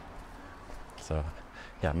 so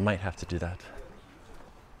yeah, I might have to do that.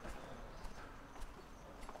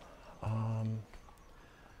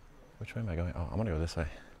 Which way am I going? Oh, I'm gonna go this way.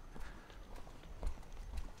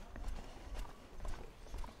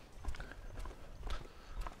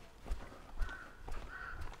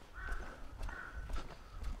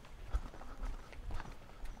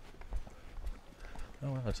 Oh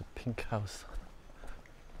wow, there's a pink house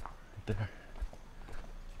right there.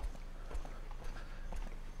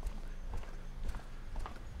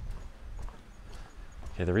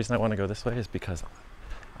 Okay, the reason I want to go this way is because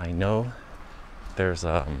I know there's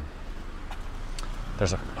a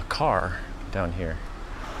car down here.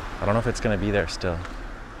 I don't know if it's gonna be there still,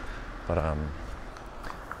 but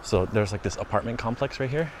so there's like this apartment complex right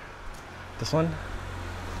here. This one,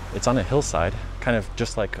 it's on a hillside, kind of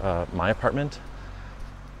just like my apartment.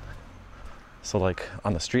 So like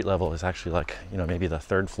on the street level is actually like, you know, maybe the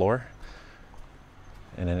 3rd floor.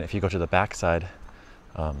 And then if you go to the back side,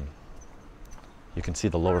 you can see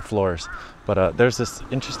the lower floors. But there's this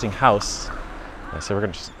interesting house. So we're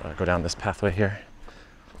gonna just go down this pathway here.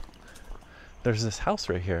 There's this house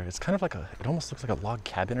right here. It's kind of like it almost looks like a log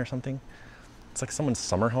cabin or something. It's like someone's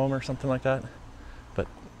summer home or something like that. But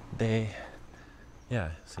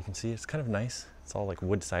yeah, so you can see it's kind of nice. It's all like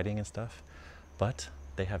wood siding and stuff. But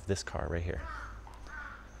they have this car right here.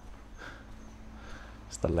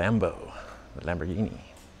 It's the Lambo, the Lamborghini.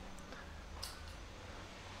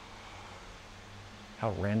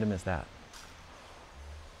 How random is that?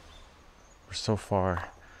 We're so far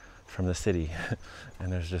from the city and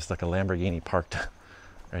there's just like a Lamborghini parked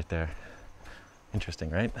right there. Interesting,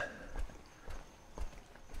 right?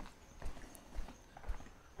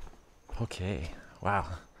 Okay, wow.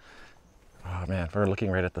 Oh man, we're looking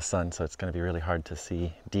right at the sun, so it's going to be really hard to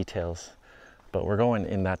see details. But we're going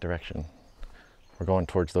in that direction. We're going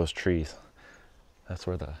towards those trees. That's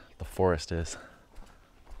where the forest is.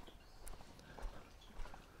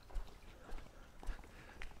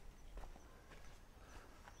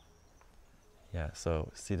 Yeah, so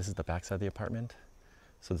see, this is the back side of the apartment.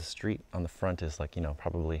 So the street on the front is like, you know,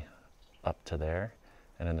 probably up to there.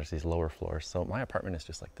 And then there's these lower floors. So my apartment is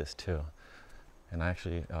just like this too. And I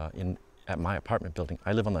actually, at my apartment building,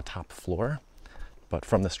 I live on the top floor, but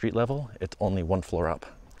from the street level, it's only 1 floor up.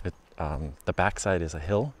 The backside is a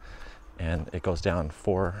hill, and it goes down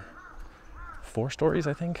four stories,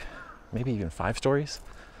 I think, maybe even 5 stories.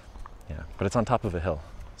 Yeah, but it's on top of a hill.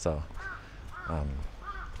 So,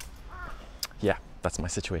 yeah, that's my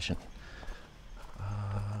situation.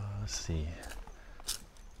 Let's see.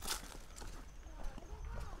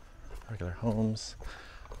 Regular homes.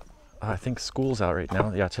 I think school's out right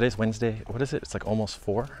now. Yeah, today's Wednesday. What is it? It's like almost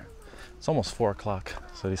 4. It's almost 4 o'clock.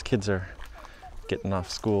 So these kids are getting off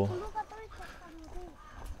school.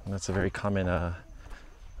 And that's a very common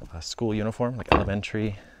school uniform, like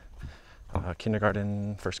elementary,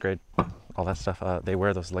 kindergarten, 1st grade, all that stuff. They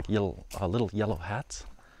wear those like little yellow hats.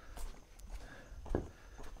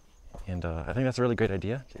 And I think that's a really great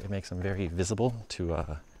idea. It makes them very visible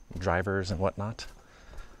to drivers and whatnot.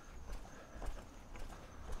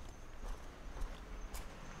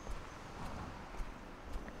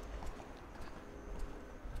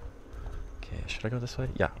 Should I go this way?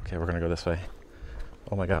 Yeah, okay, we're gonna go this way.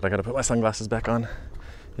 Oh my God, I gotta put my sunglasses back on.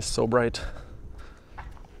 It's so bright.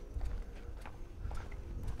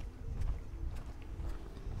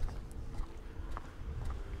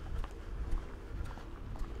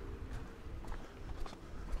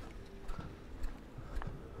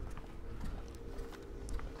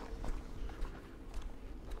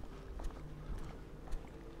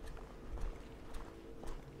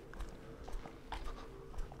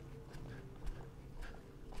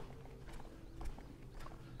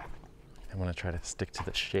 I'm gonna try to stick to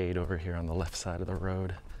the shade over here on the left side of the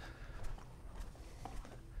road.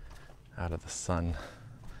 Out of the sun.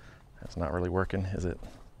 That's not really working, is it?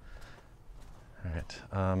 All right,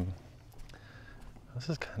 this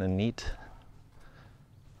is kind of neat.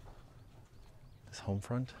 This home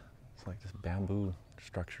front, it's like this bamboo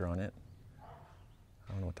structure on it.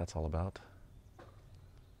 I don't know what that's all about.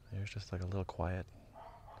 There's just like a little quiet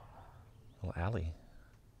little alley.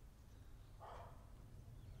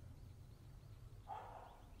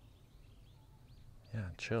 Yeah,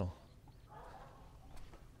 chill.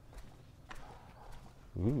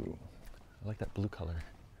 Ooh, I like that blue color.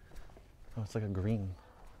 Oh, it's like a green,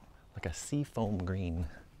 like a sea foam green.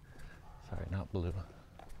 Sorry, not blue.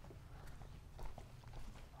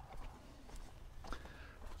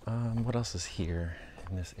 What else is here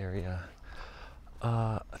in this area?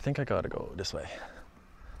 I think I gotta go this way.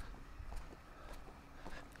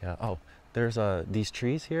 Yeah, oh, there's these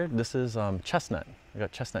trees here. This is chestnut. We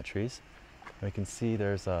got chestnut trees. And we can see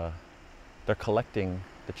there's they're collecting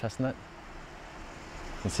the chestnut.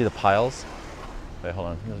 You can see the piles. Wait, hold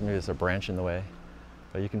on, maybe there's a branch in the way.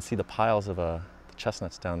 But you can see the piles of the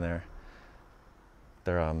chestnuts down there.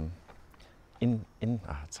 They're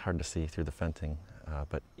it's hard to see through the fencing,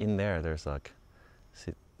 but in there's like,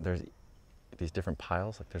 see, there's these different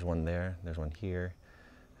piles. Like there's one there, there's one here,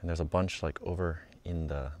 and there's a bunch like over in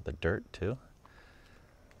the dirt too.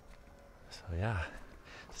 So yeah,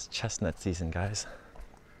 it's chestnut season, guys.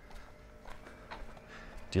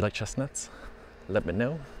 Do you like chestnuts? Let me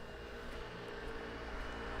know.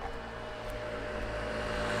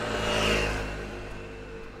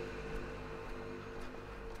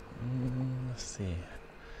 Let's see.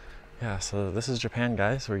 Yeah, so this is Japan,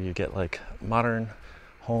 guys, where you get like modern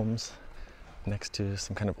homes next to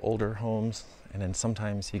some kind of older homes, and then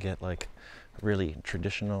sometimes you get like really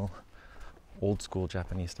traditional old school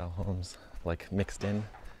Japanese style homes like mixed in.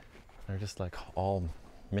 They're just like all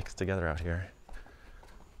mixed together out here.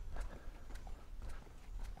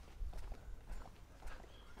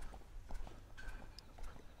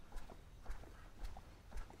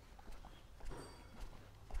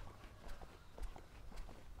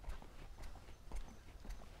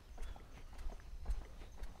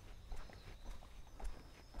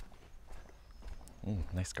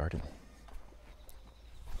 Nice garden.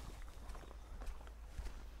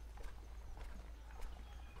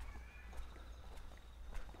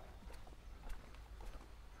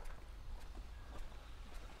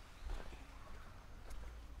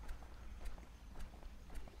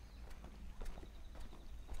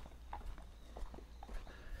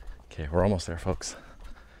 Okay, we're almost there, folks.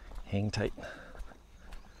 Hang tight.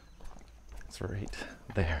 It's right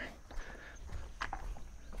there.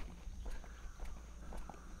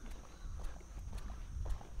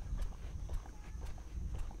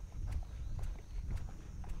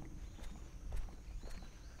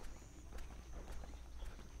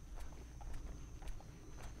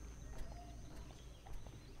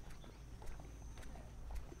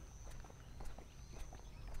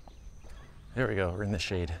 There we go, we're in the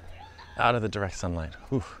shade, out of the direct sunlight.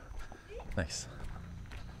 Whew, nice.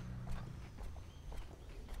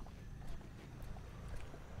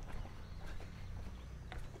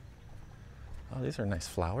 Oh, these are nice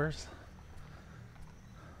flowers.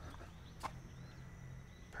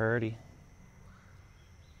 Pretty.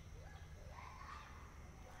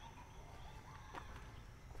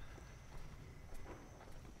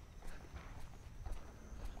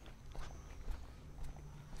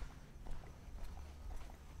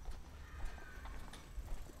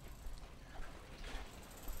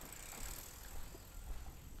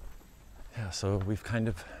 So we've kind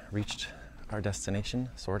of reached our destination,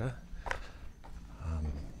 sorta.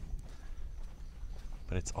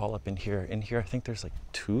 But it's all up in here. In here, I think there's like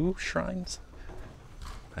 2 shrines.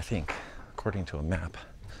 I think, according to a map.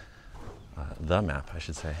 The map, I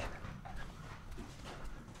should say.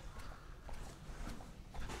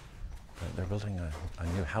 But they're building a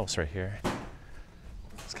new house right here.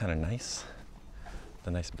 It's kind of nice.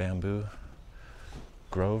 The nice bamboo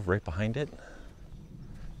grove right behind it.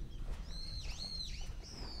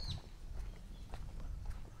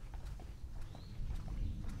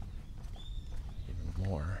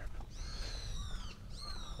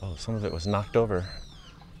 Oh, some of it was knocked over.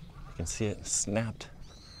 You can see it snapped.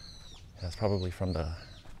 That's probably from the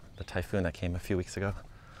typhoon that came a few weeks ago.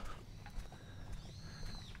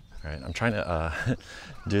 All right, I'm trying to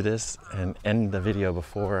do this and end the video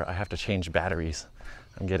before I have to change batteries.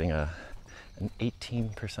 I'm getting an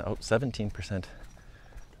 17%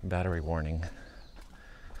 battery warning.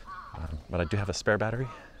 But I do have a spare battery,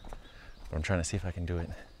 but I'm trying to see if I can do it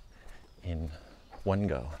in one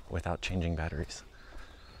go without changing batteries.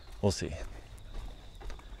 We'll see.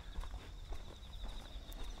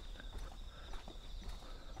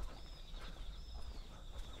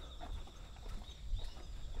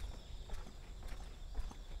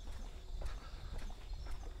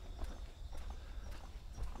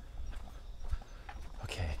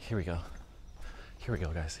 Okay, here we go. Here we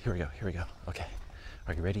go, guys. Here we go. Here we go. Okay.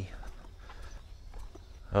 Are you ready?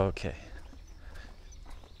 Okay.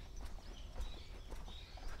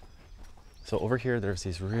 So over here, there's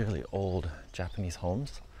these really old Japanese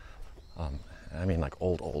homes. I mean, like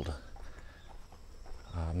old.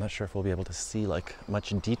 I'm not sure if we'll be able to see like much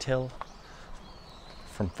detail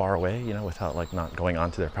from far away, you know, without like not going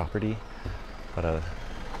onto their property. But there's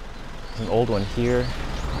an old one here.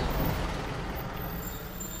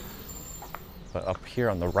 But up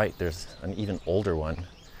here on the right, there's an even older one.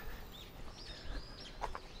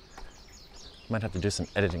 Might have to do some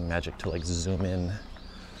editing magic to like zoom in.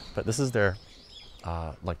 But this is their,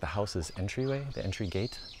 like the house's entryway, the entry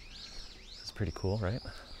gate. This is pretty cool, right?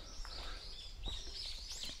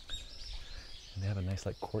 And they have a nice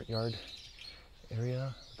like courtyard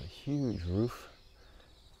area with a huge roof.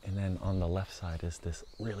 And then on the left side is this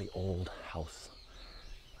really old house.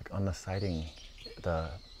 Like on the siding, the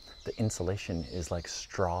insulation is like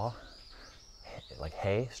straw, like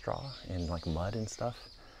hay straw and like mud and stuff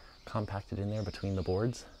compacted in there between the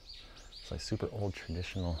boards. It's like super old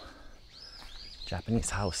traditional Japanese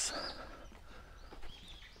house.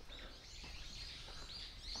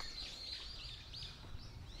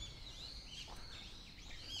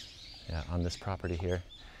 Yeah, on this property here.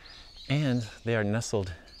 And they are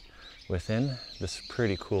nestled within this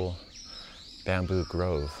pretty cool bamboo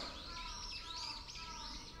grove.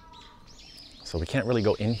 So we can't really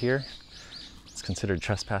go in here. It's considered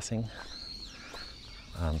trespassing.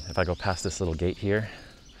 If I go past this little gate here.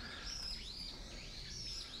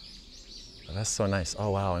 But that's so nice.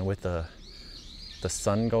 Oh wow, and with the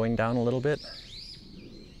sun going down a little bit,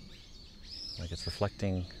 like it's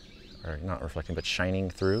reflecting, or not reflecting, but shining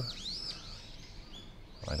through.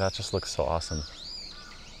 Like that just looks so awesome.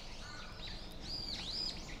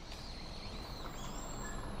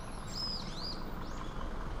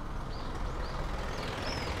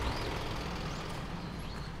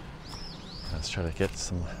 Let's try to get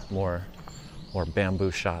some more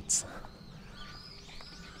bamboo shots.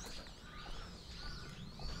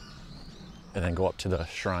 And then go up to the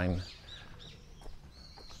shrine.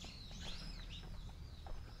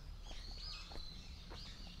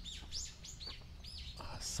 Oh,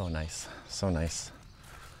 so nice, so nice.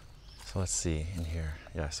 So let's see in here.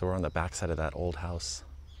 Yeah, so we're on the back side of that old house.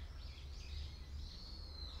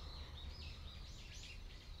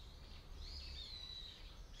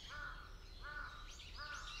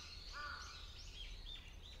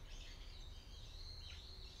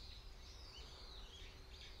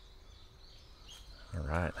 All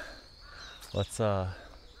right, let's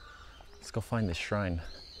go find this shrine.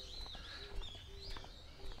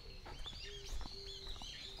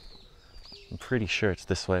 I'm pretty sure it's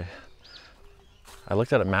this way. I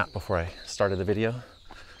looked at a map before I started the video,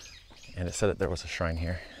 and it said that there was a shrine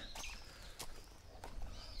here.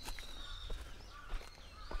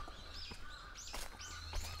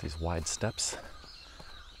 These wide steps.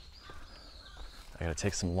 I gotta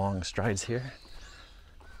take some long strides here.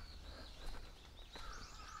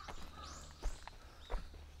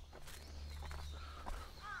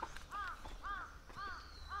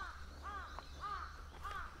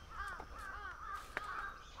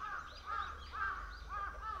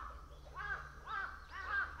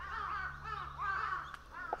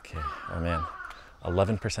 Okay, oh man,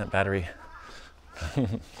 11% battery.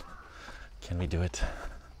 Can we do it?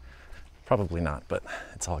 Probably not, but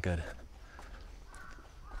it's all good.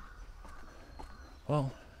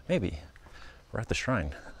 Well, maybe. We're at the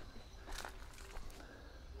shrine.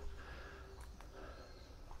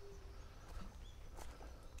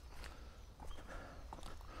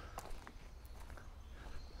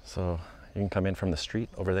 So you can come in from the street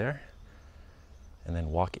over there and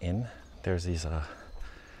then walk in. There's these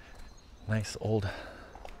nice old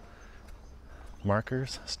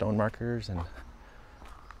markers, stone markers and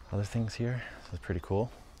other things here. So it's pretty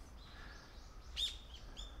cool.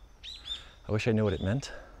 I wish I knew what it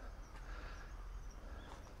meant.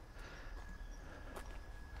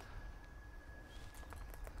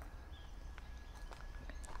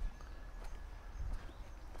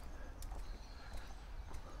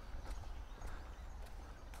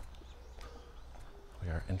 We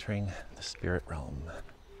are entering the spirit realm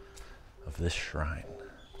of this shrine.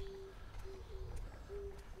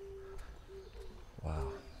 Wow,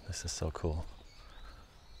 this is so cool.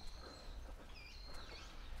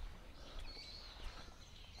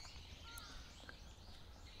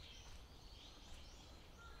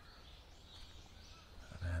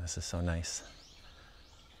 Man, this is so nice.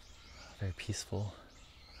 Very peaceful.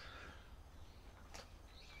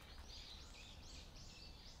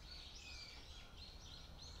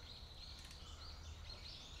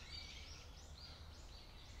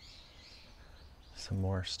 Some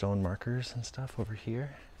more stone markers and stuff over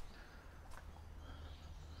here.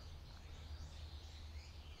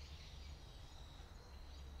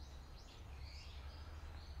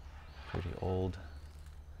 Pretty old.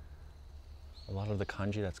 A lot of the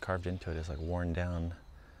kanji that's carved into it is like worn down.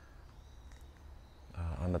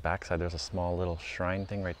 On the back side, there's a small little shrine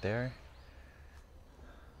thing right there.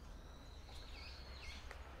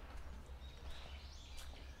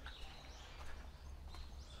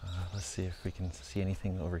 Let's see if we can see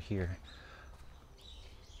anything over here.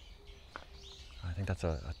 I think that's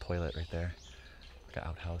a toilet right there, like an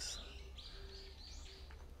outhouse.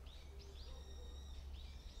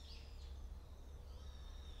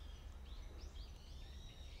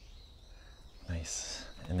 Nice.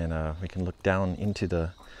 And then we can look down into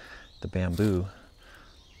the bamboo.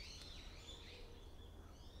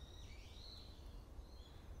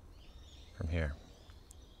 From here.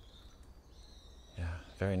 Yeah,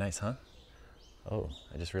 very nice, huh? Oh,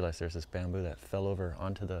 I just realized there's this bamboo that fell over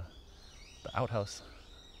onto the outhouse.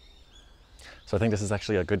 So I think this is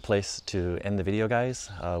actually a good place to end the video, guys,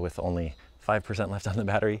 with only 5% left on the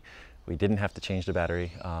battery. We didn't have to change the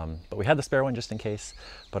battery, but we had the spare one just in case.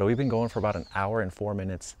 But we've been going for about an hour and 4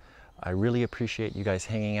 minutes. I really appreciate you guys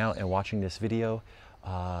hanging out and watching this video.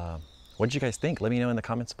 What did you guys think? Let me know in the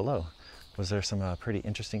comments below. Was there some pretty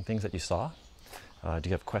interesting things that you saw? Do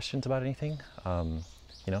you have questions about anything?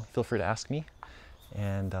 You know, feel free to ask me.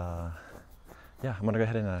 And yeah, I'm gonna go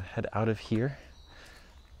ahead and head out of here.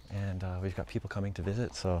 And we've got people coming to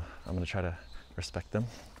visit, so I'm gonna try to respect them.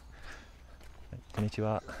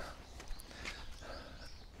 Konnichiwa.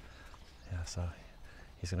 Yeah, so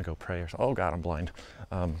he's gonna go pray or something. Oh God, I'm blind.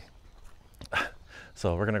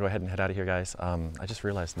 So we're gonna go ahead and head out of here, guys. I just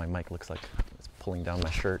realized my mic looks like it's pulling down my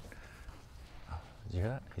shirt. Did you hear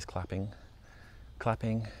that? He's clapping,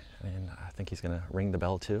 and I think he's gonna ring the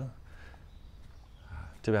bell too.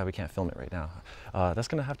 Too bad we can't film it right now. That's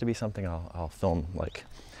gonna have to be something I'll film like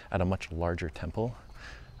at a much larger temple,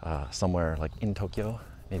 somewhere like in Tokyo,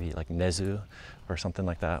 maybe like Nezu or something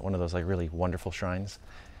like that. One of those like really wonderful shrines,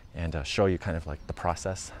 and show you kind of like the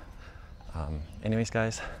process. Anyways,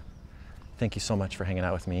 guys, thank you so much for hanging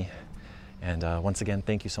out with me. And once again,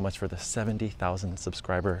 thank you so much for the 70,000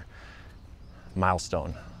 subscriber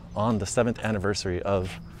milestone on the 7th anniversary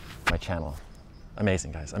of my channel.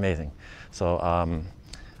 Amazing, guys, amazing. So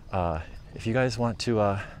if you guys want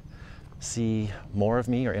to see more of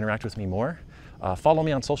me or interact with me more, follow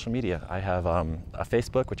me on social media. I have a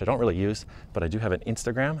Facebook, which I don't really use, but I do have an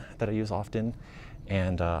Instagram that I use often.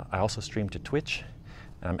 And I also stream to Twitch,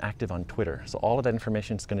 and I'm active on Twitter. So all of that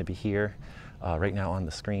information is gonna be here right now on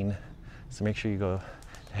the screen. So make sure you go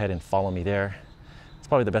ahead and follow me there. It's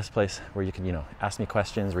probably the best place where you can, you know, ask me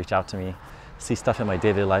questions, reach out to me, see stuff in my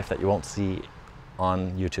daily life that you won't see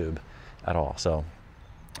on YouTube at all. So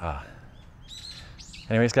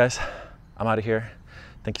anyways, guys, I'm out of here.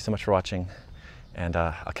 Thank you so much for watching, and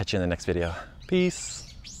I'll catch you in the next video. Peace.